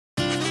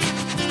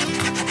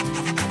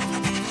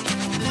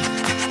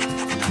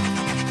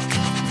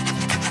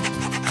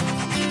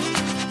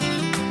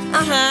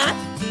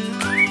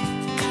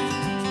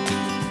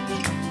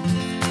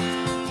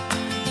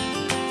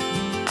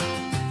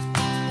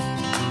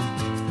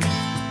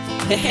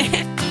La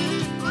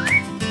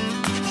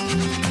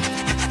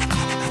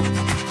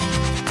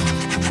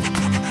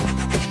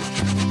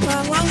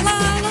la la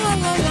la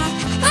la la.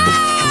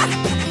 Ah!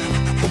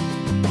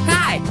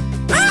 Hi!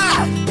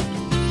 Ah!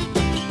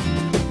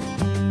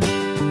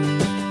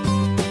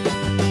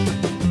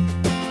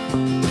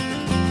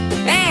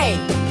 Hey!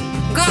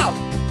 Go!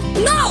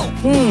 No!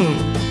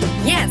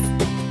 Yes!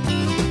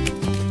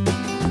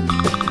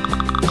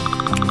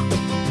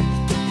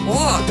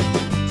 Whoa!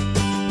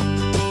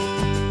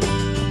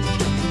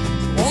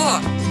 Whoa!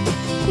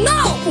 No!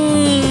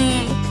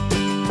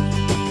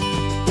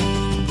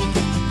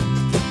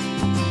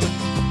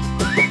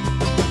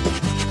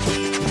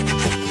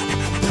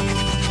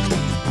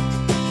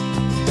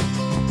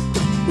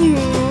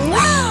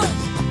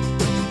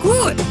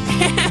 Good!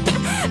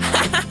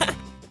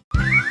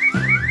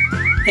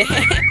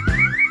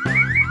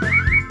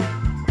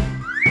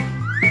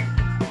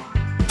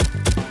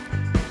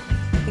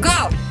 Go!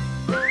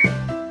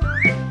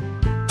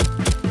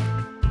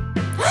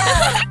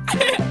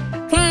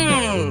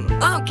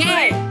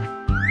 Okay.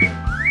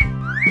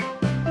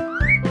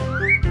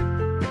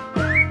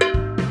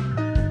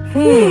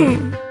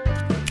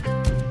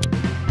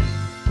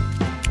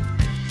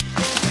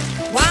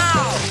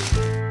 Wow!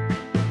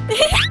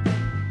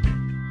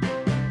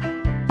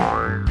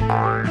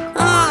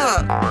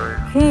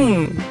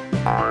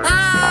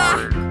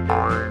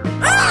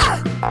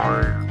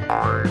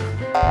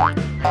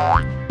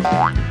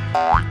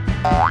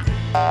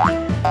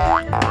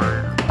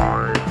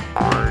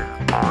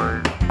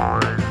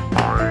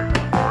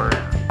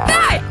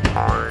 Hi!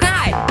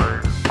 Hi!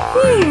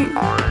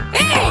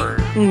 Hey!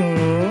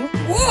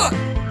 What?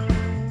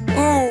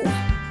 Oh!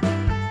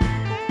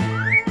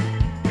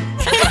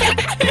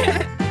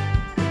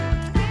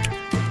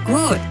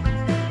 Good!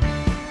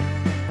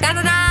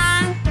 Da-da-da!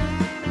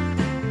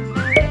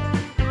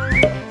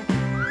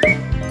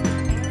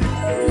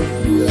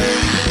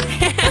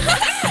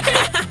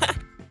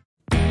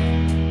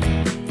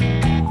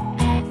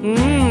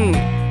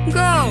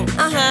 Go!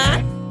 Uh-huh!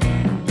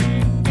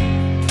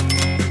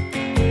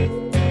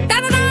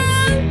 Da-da-da!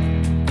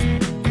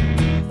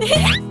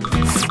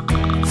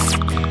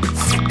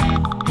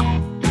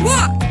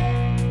 What?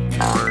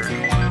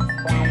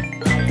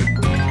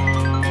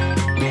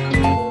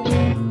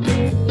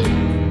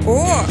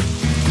 Oh!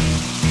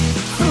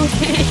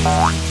 Okay.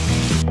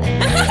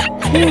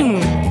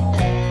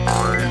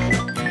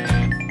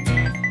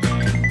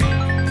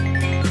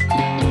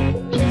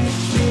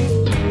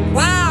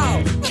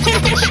 Wow!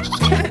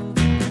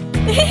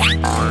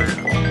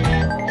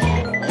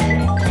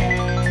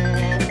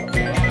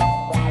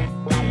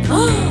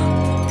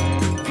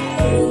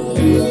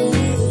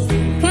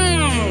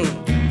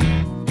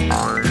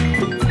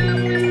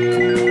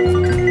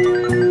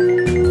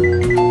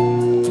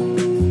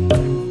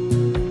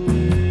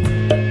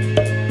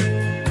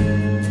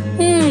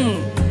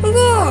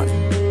 Good.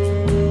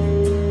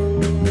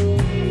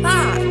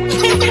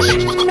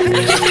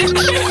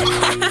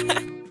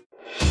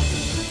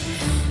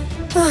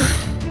 Ah.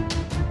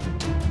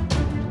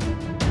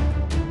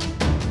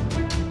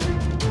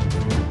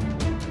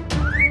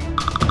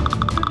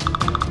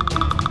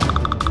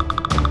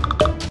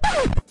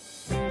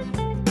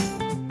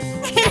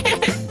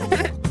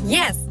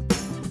 Yes.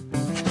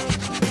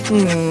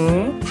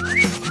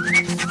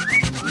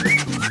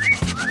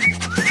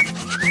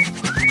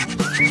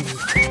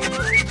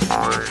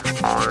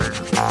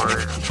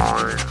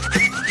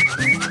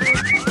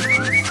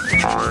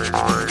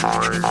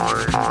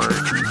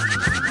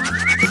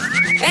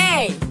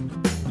 Hey!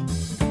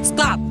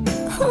 Stop.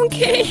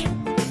 Okay.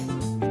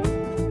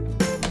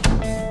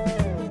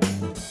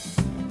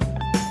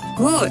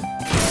 Good.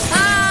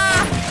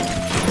 Ah!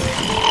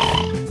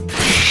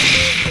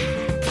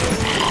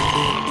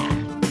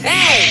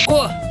 Hey!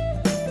 Oh!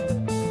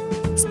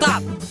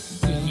 Stop.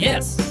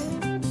 Yes.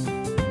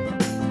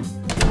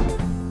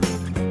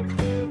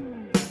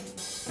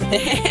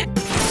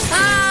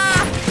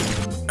 Ah!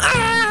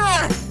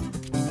 Ah!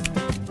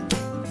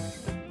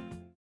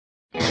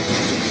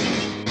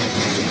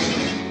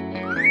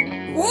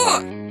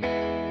 Whoa!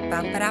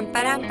 Pam param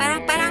param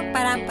param param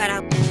param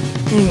param.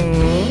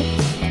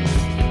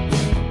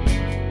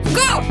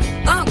 Go!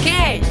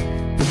 Okay.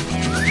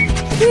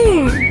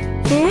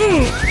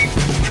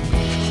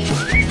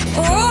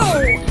 Oh!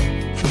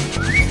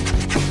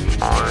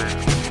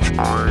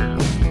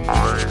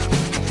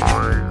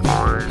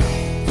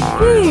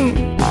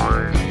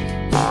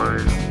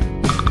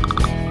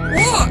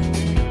 What?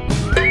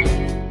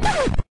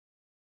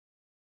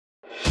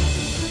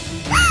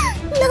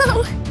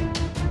 No!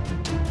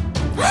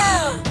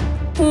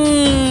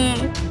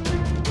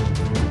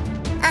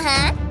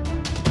 Uh-huh.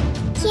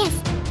 Yes.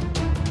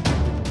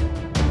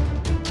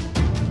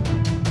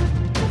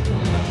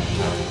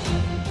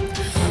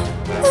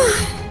 Ah!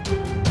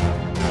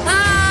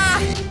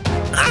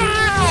 Ah!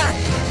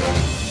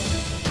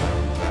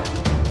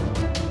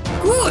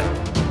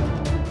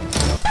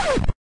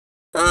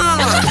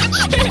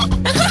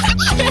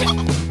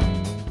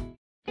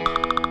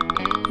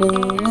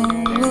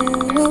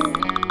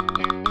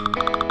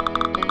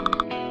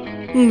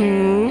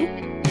 Wow!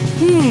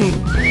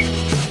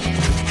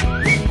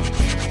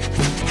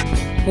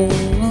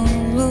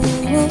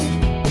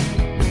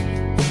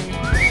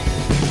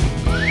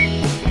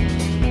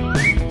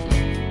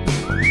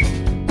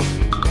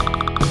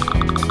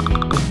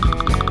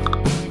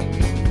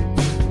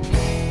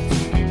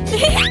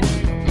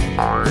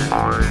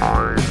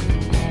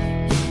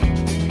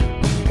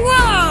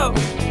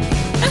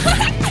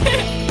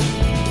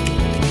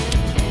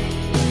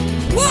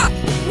 What?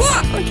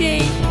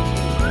 Okay.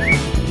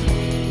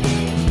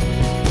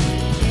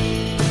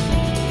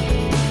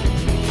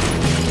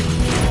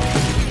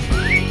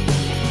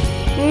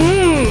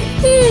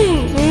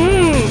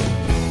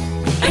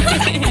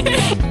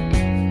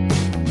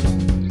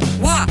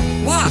 What?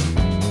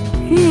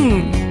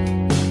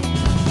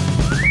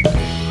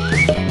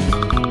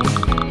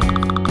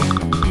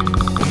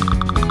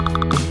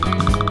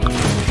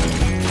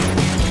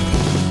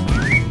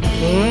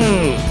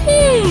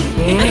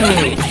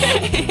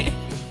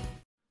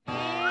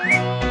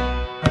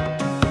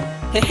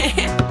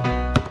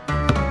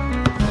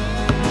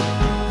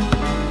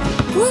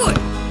 Good.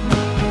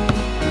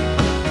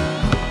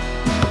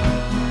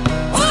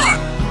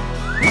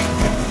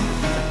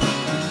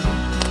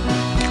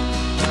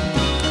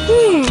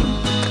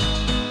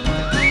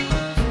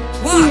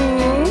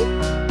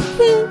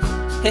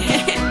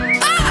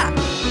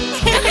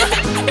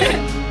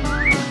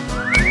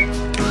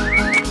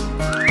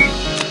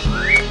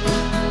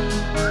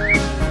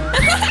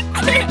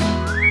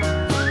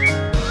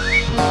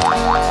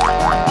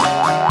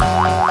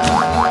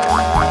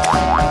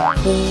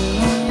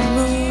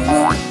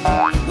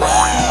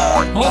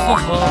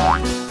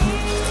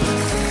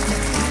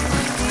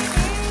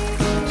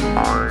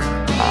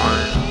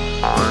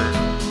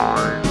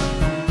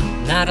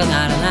 Nada,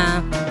 nada,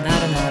 nada,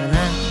 nada, nada,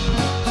 nada.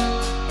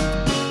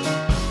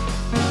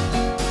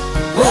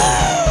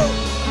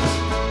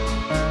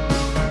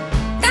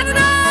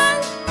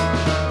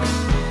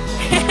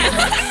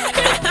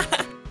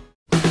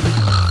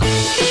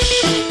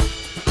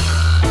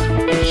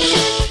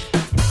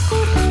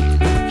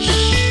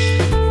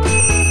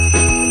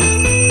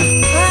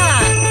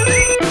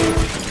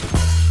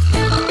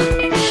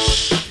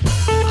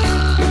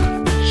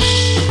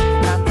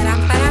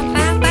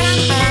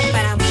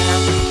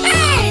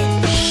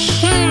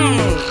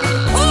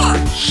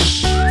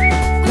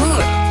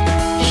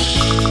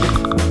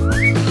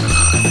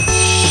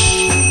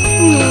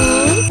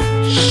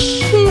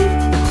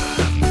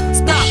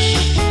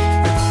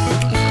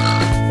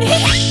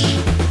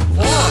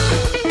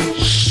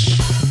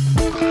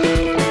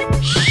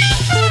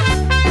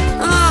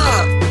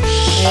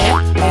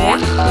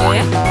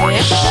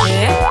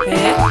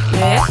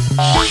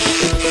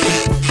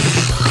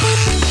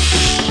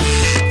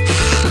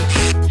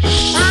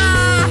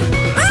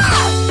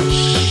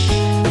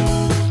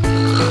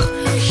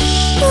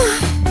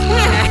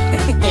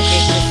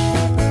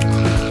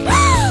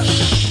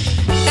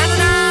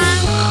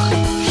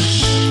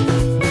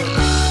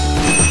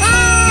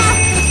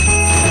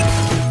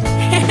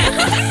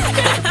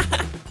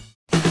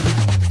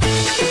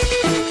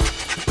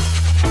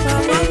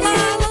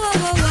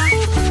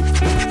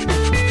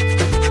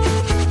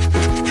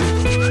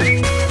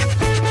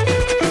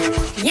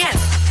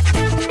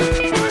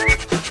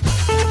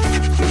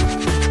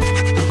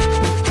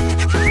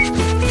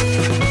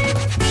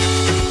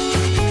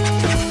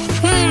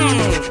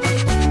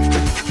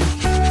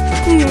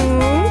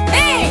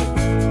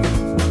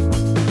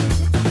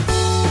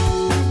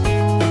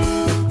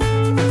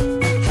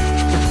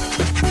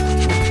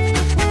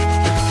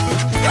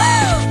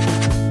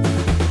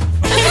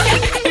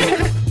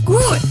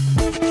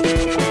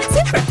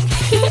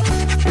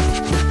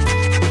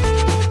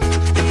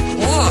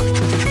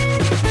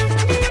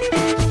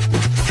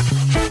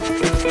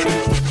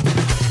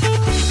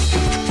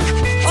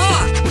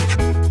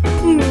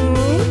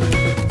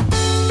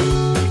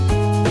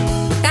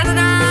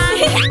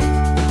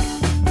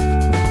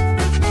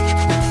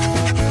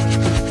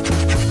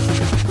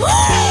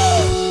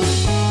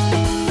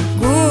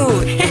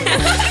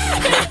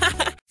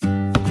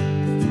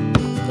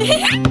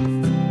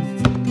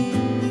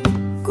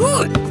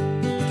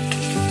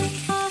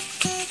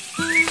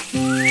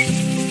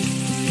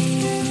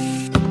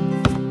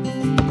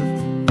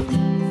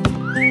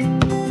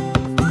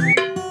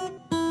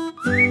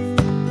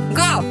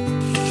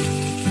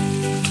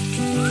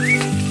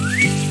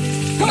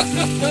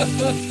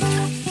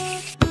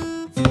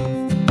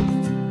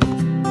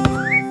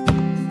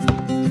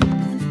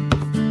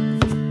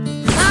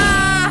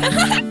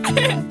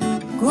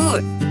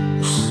 Good.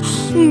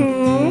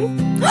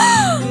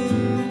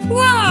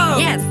 Wow!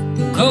 Yes.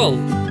 Go.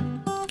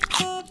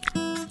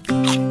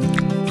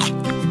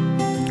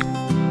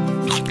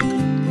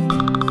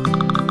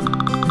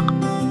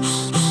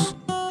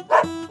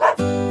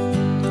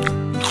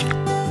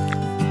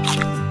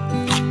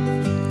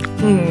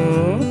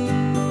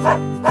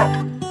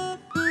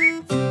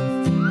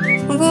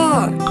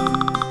 Wow.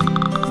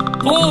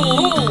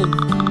 Oh.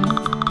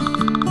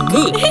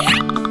 Good.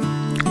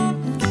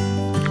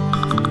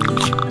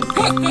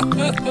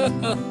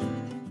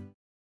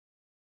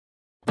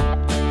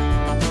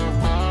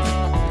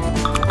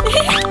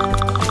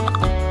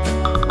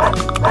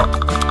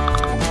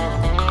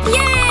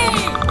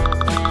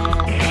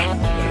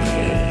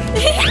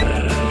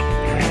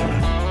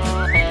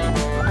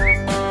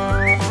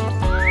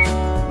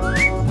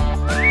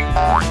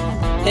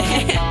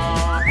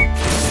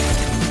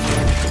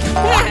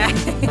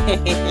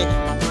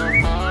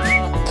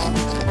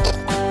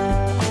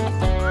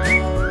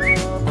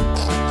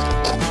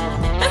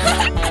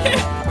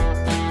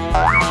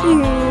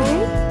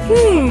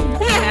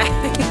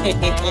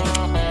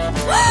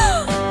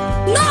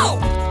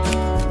 No!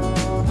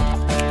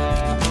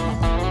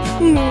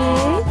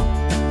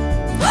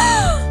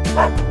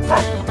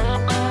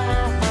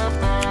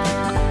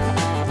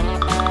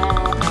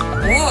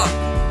 Whoa!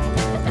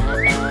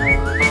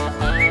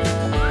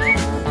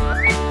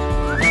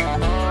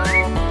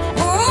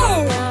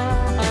 Oh!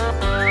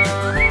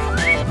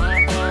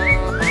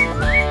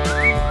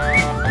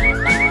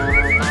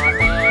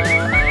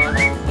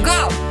 Go!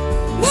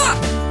 Whoa!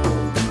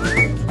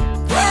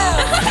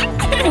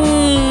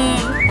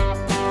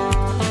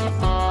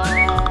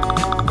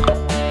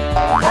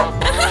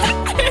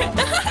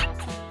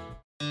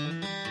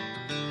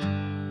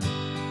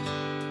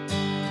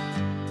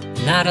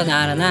 Nara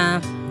nara na,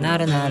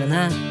 nara nara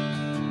na.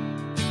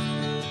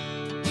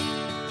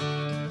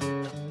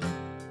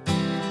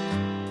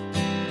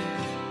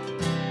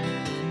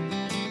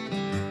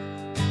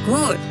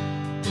 Good.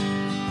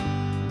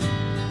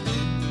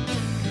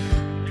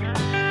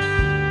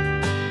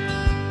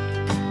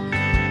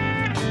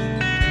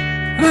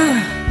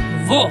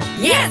 Vo.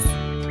 Yes.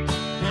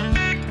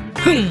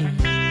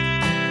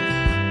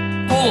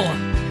 Oh.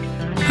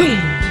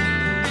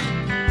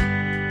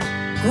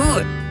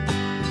 Good.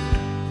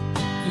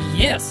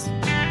 Yes.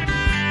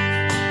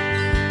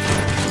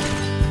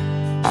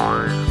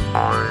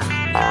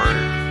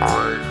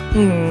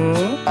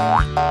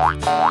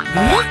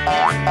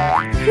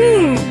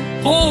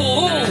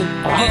 Oh.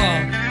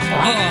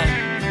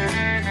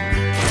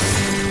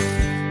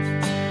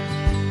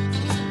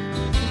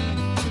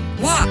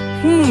 What?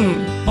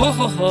 Ho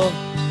ho ho.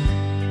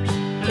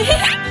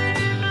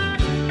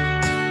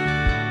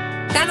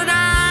 Da-da-da!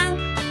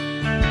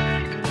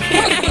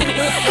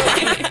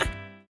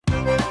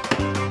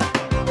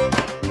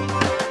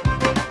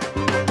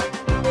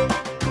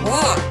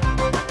 Whoa!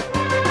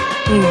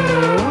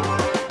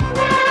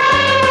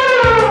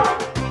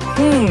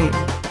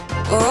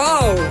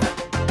 Oh!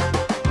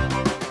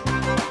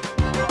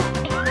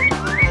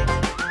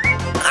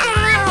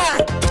 Ah!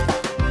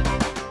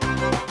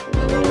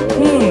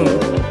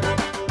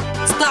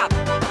 Stop!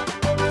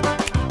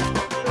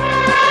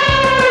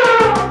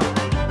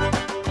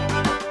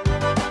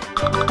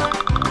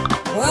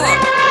 Whoa!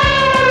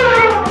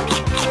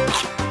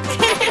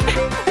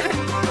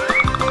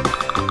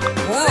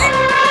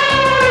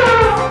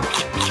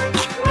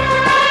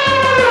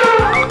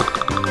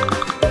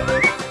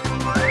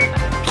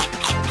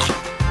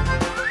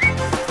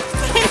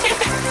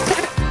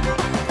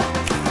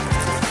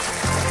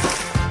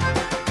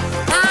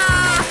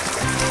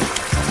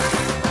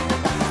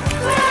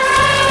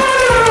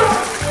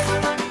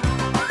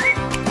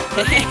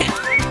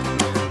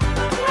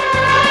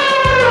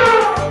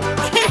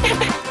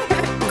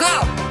 Go!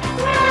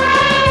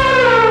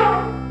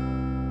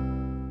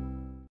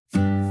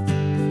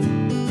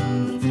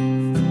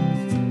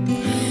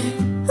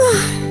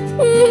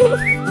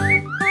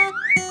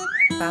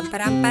 Pam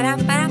param param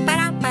param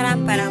param param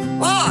param.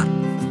 Oh!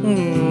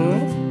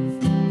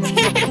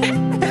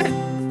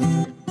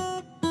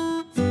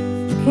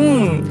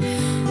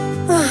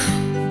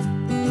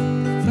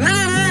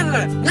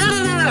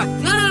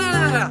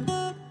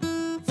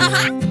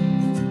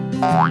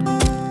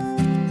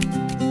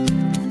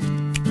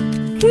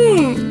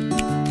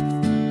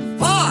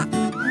 Oh!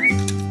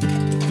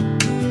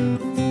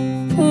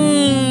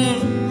 Oh!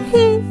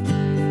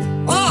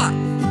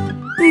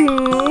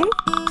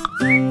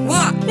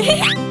 What?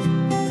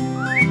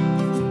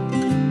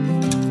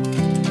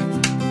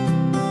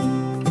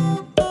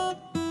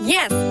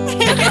 Yes.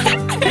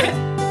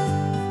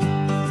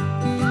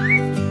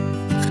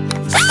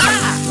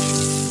 Ah!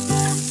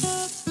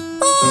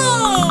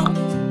 Oh!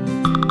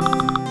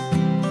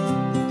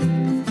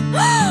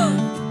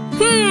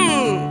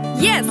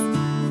 Yes.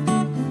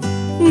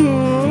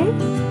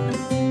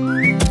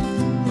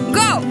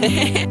 Go.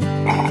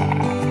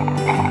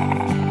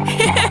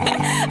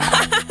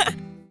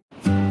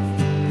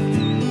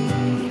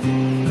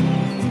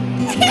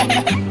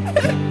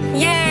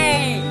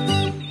 Yay!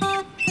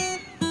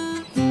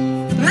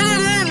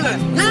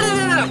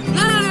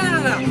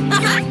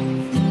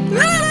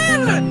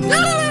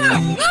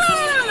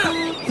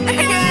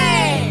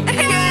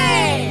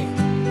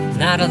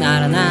 Nara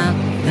nara na,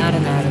 nara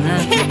nara na.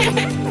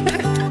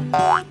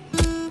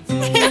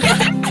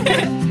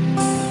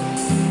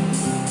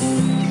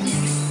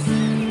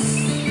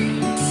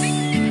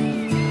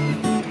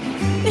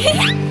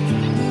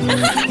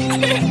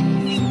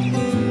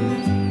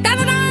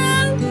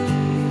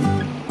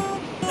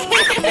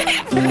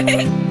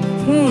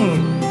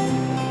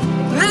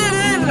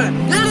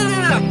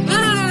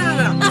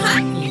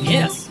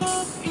 Yes.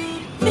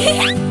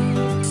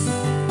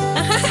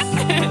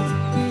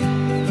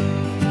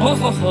 Ho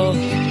ho ho.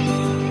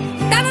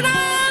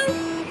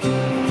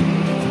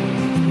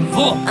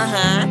 Vo.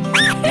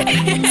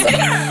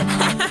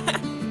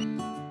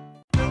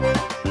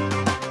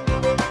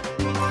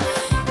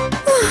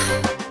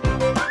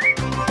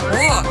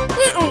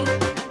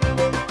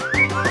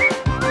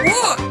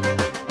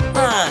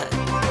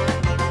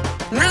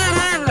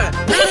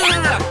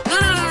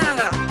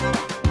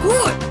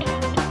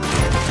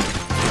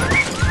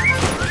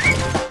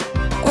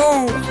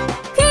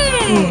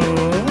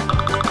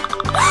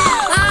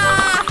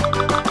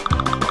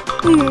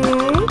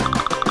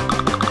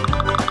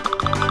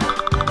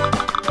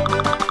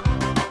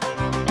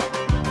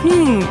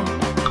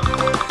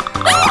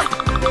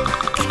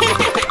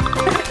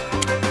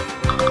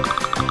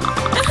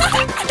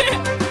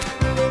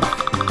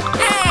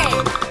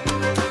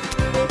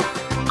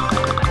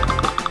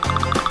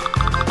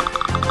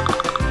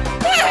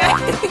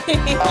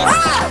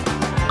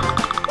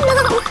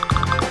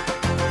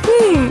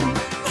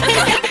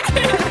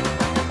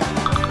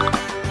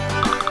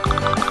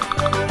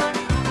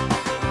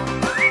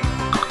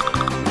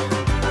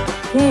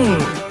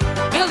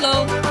 Hello.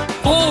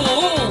 Oh.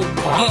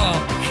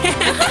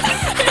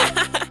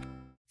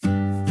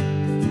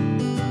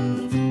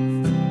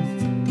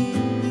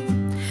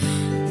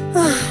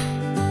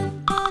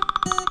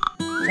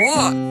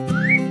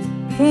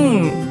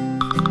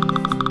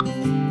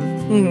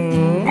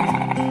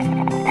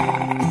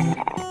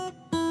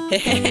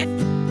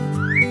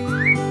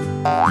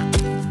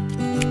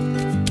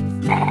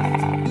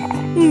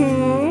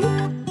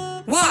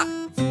 What?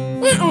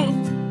 What?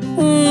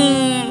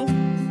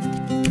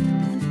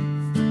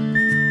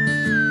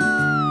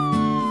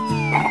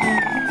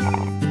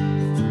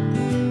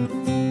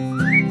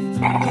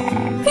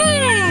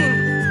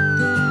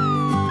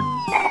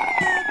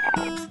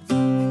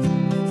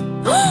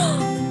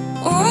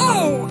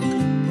 Oh!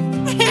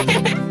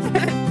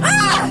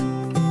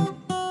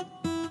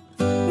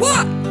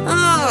 What?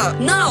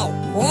 No!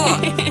 What?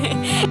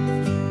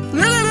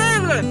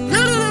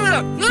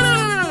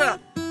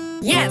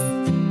 Yes!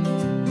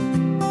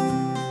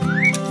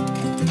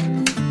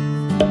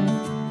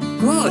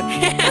 Good!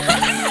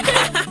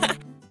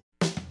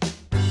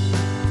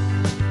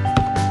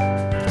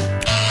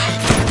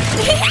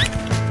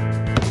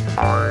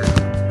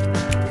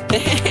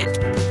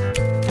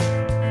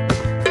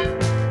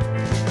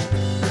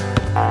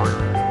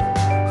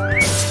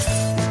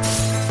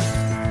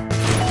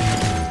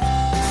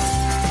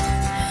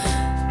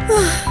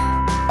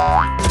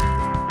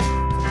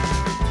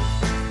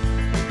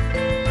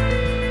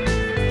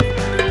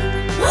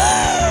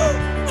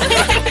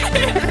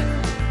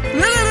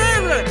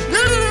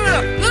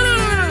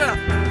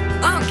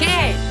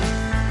 Okay!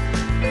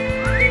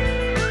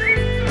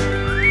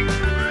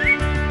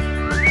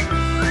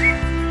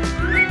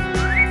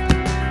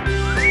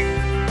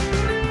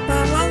 La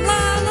la la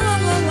la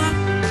la la.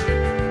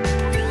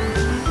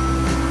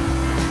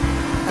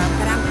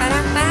 Param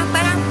param param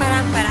param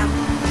param param.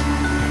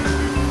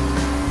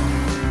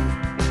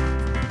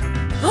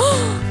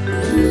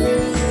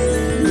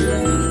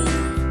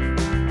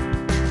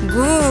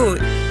 Good.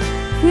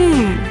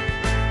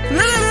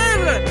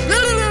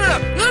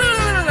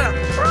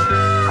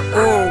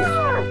 Oh.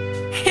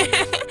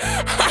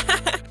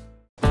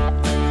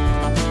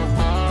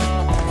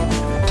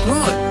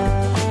 Good.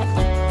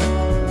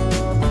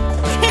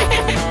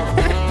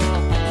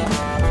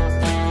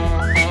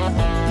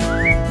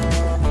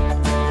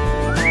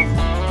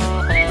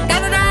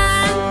 Ta-da-da!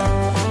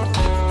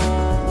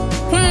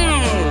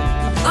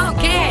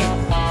 Okay.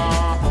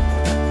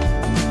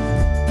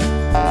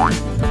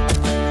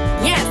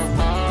 Yes.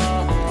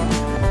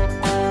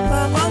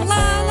 La la la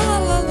la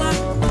la la.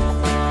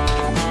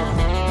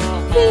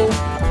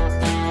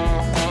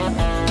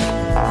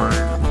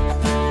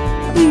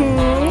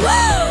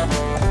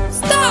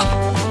 Stop!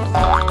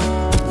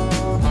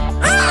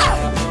 Ah!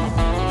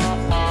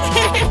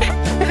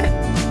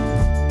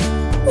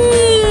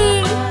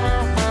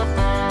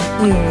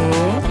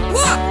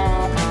 What?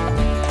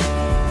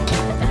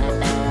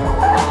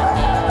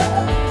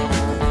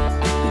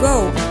 Go.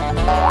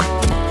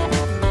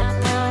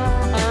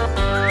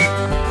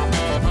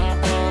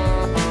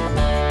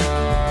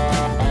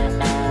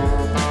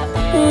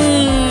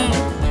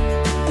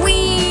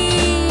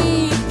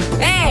 Wee!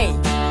 Hey!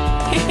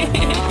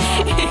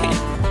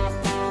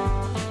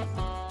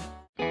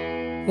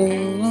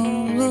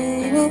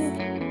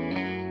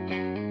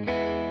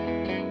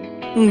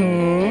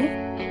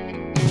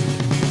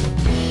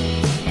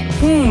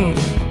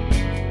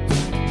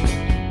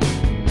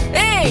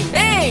 Hey!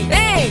 Hey!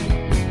 Hey!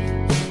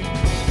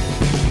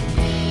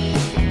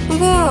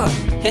 Whoa!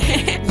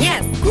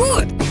 Yes,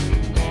 good!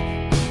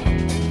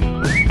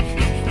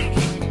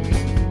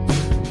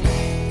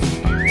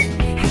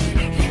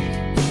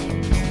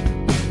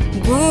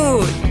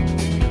 Good!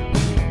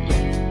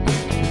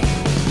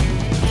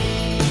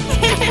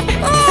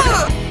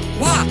 Oh!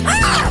 What?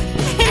 Ah!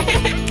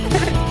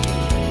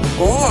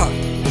 Oh!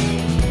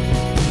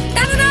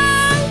 Ta-da-da!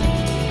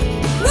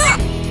 What?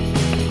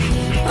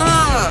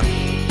 Ah!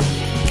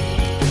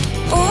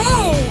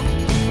 Oh!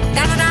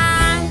 Ta-da-da!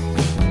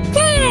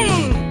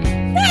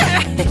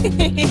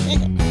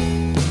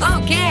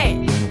 Okay!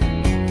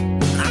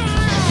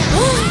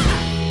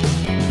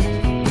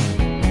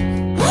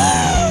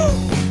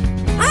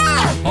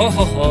 Ah! Ho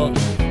ho ho.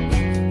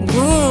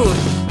 Good!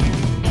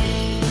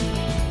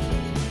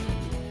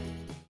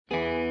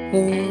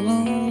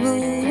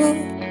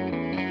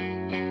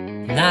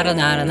 Nara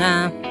nara na.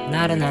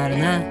 Nara nara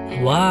na.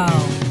 Wow.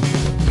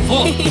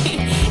 4.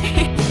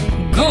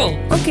 Go.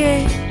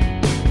 Okay.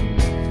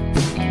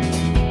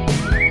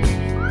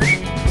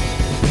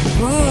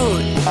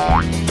 Good.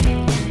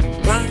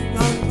 La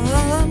la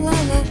la la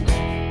la.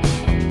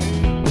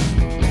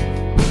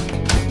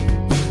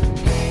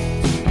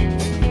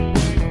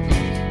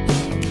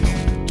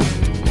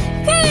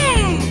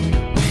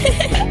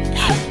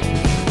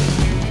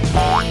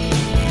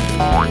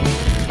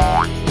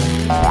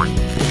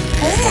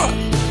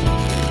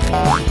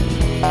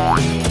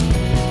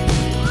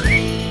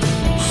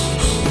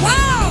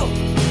 Wow!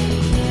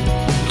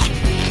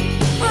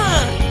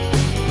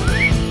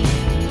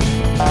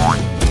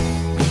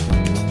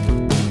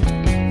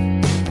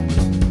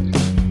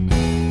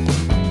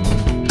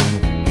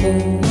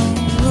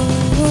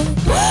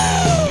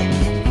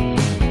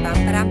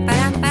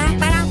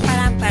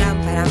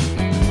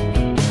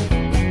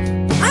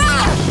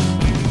 Ah!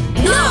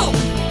 No!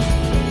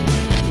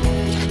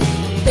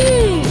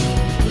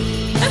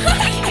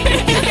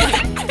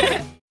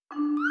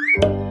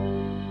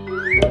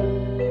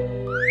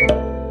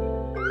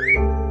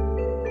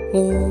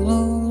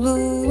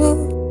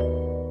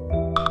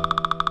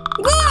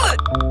 Good!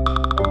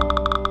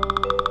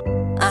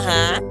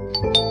 Uh-huh.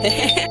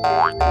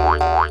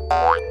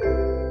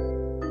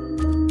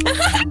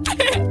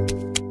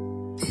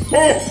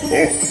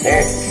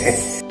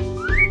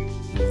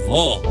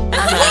 Four.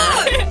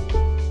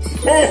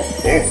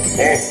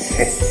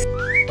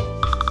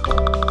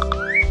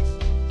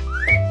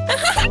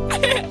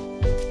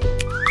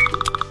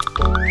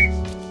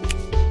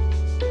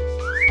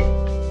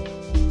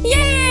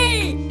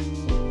 Yay!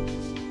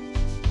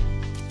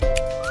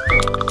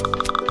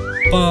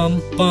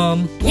 Bum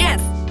bum.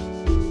 Yes.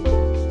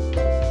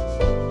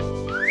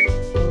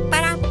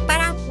 Para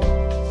para.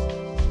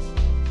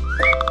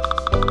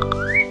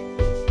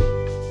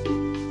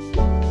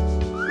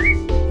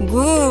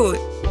 Good.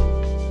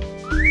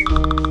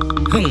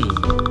 Hmm.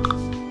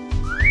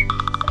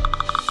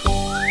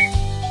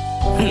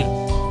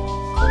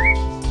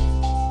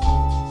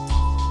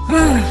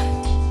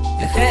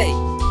 Hey.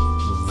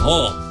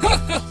 Four.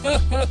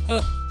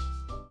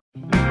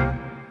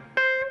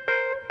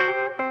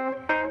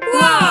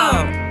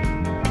 Wow!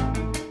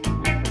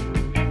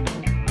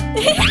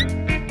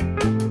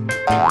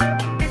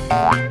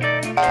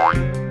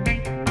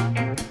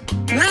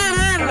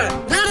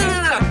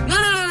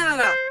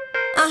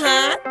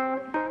 Uh-huh.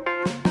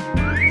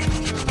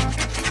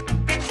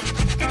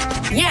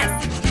 Yes.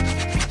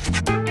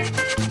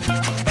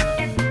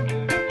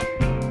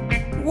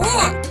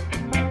 Whoa!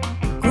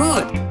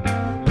 Good.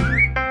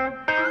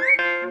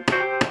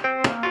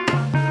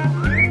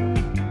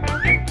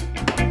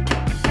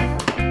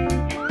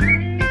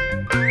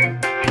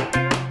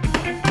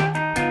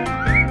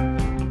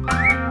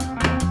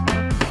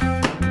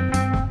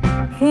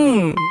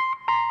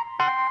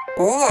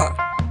 Oh.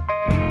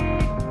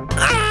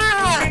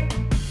 Ah!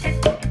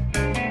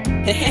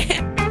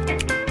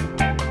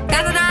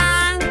 Da-da-da!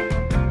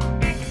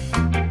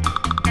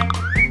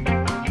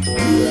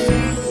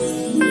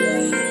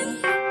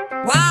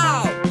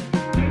 Wow!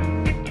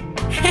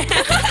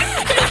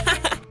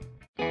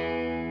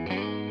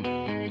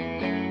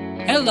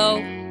 Hello.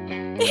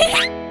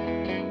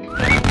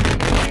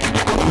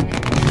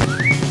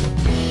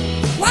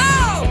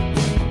 Wow!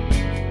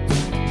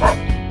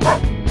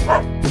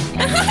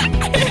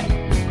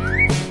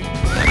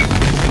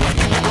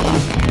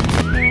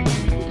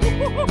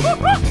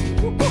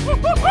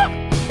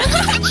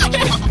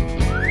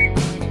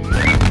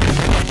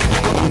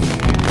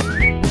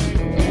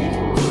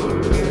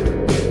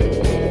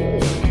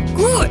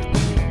 Good.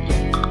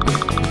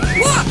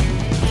 What?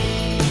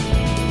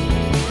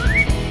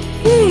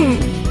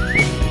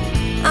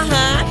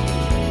 Uh-huh.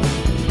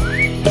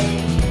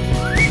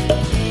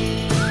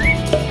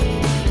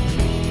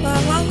 La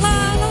la la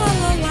la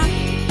la la.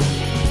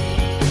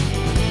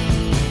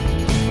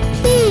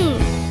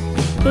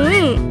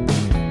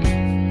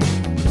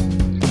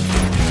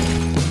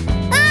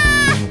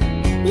 Ah!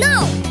 No!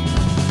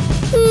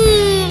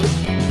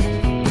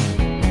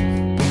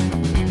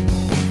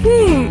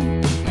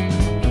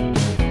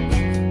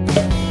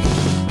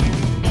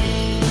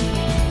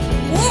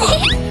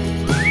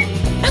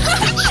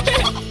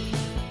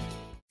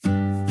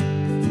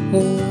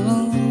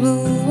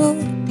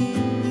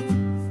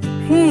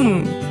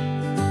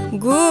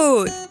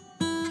 Good.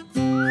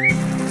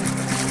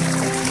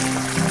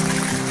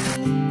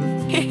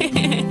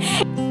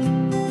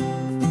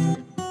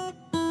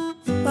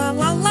 La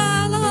la la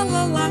la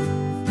la la.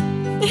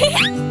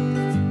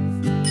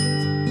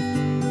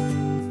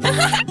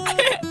 Ah!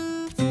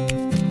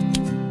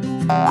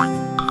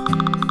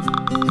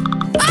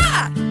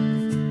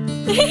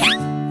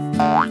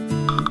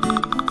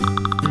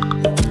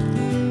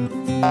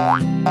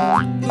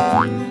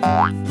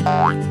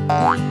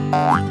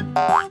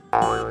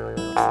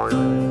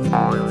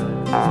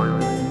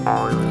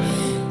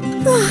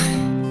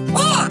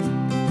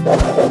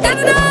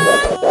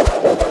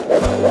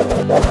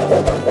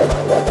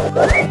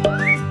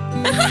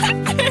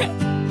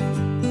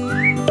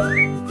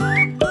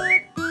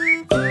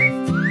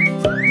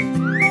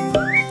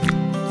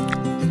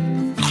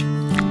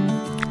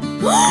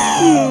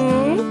 Oh!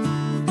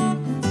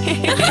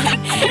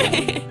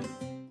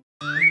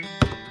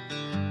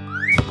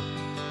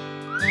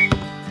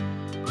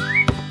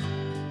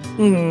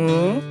 Wow.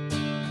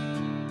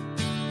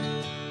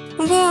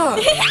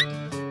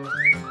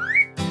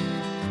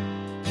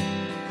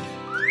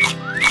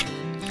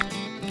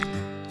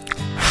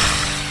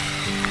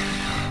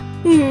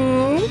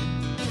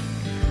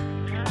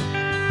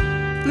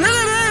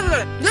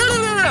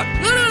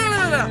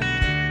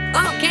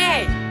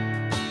 Okay.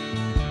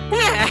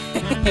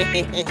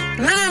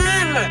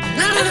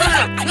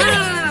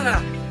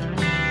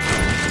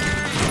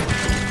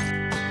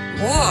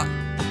 What?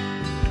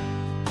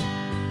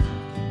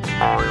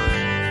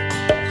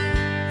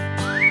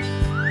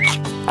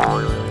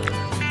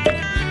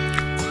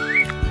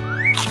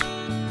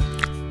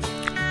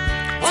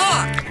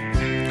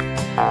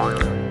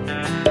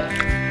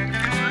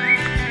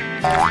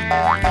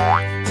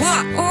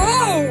 What?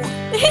 Oh!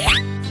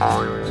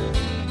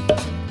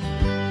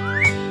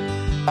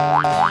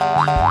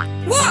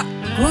 What?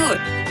 Good.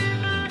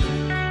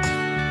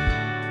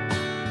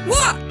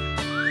 What?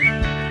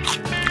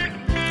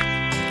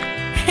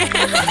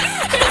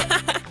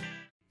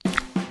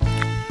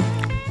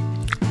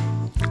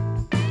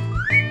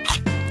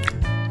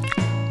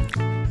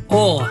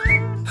 Oh.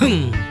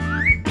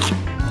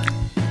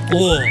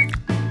 Oh.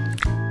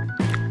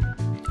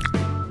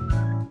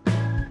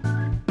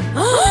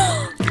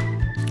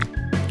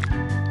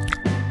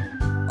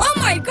 Oh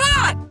my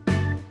God!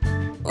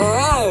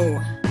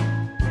 Oh!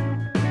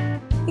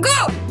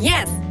 Go!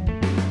 Yes!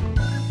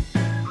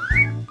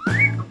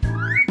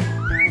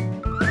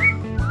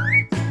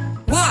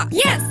 What?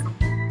 Yes!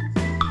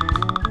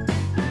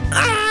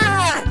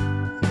 Ah!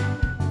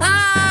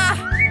 Ah!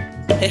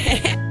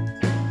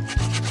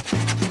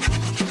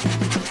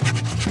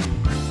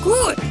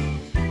 Good!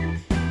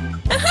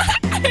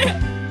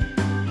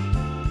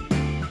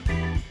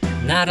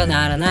 Nara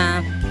nara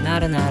na,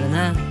 nara nara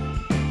na.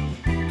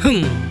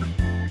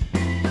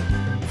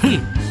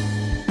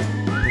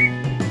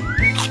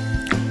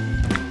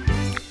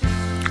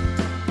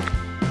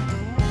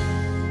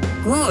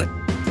 Good!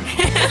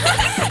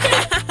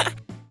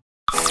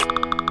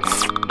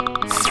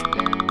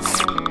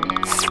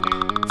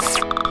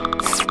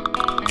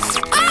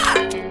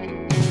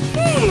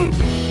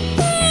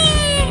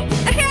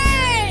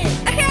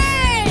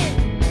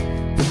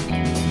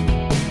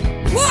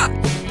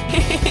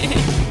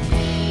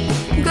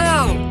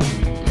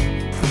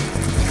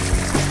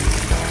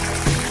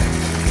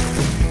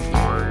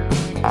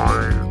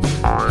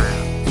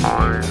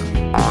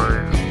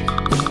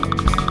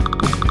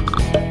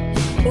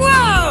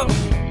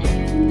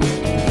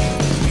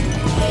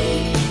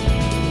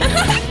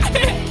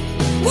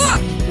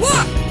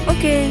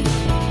 Okay.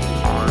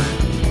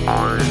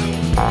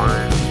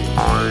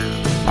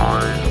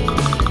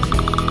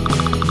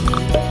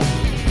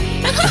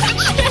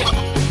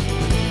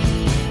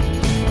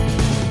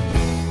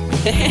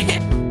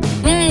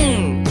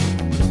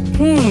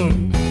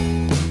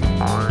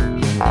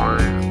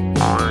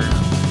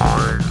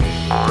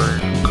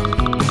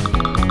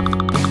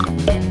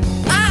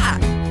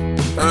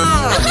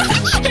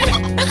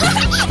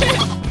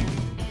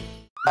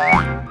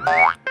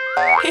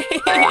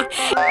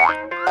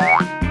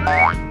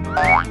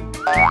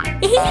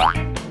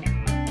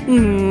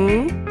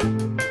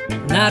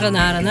 Nara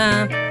nara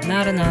na,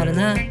 nara nara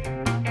na.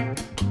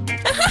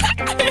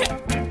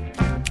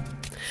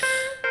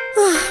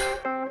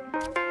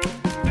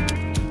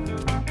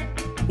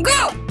 Go!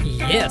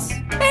 Yes.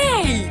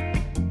 Hey!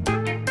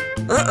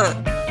 Oh!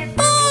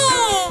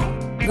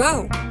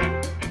 Go!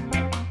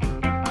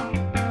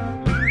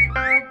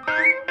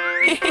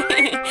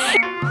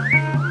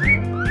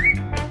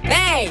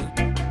 Hey!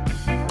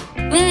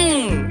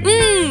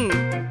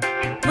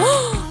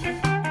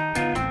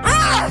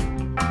 Ah!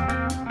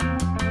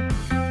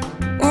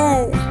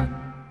 Oh!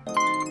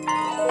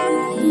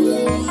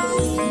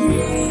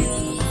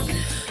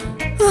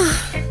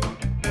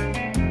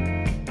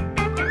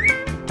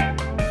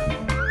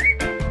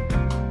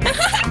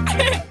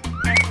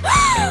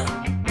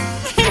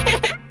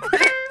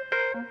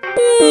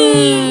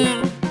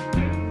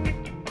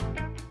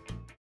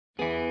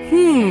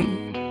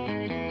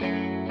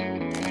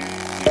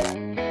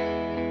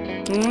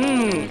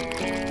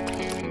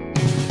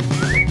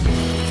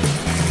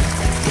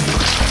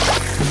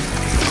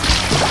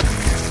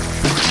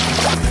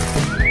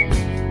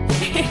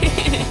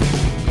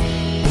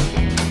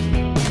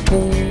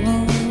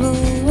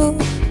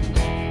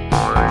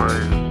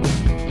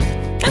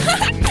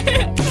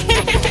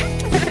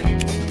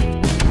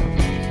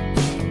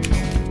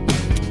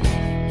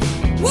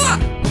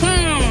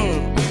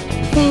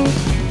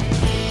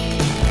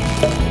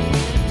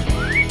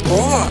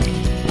 What?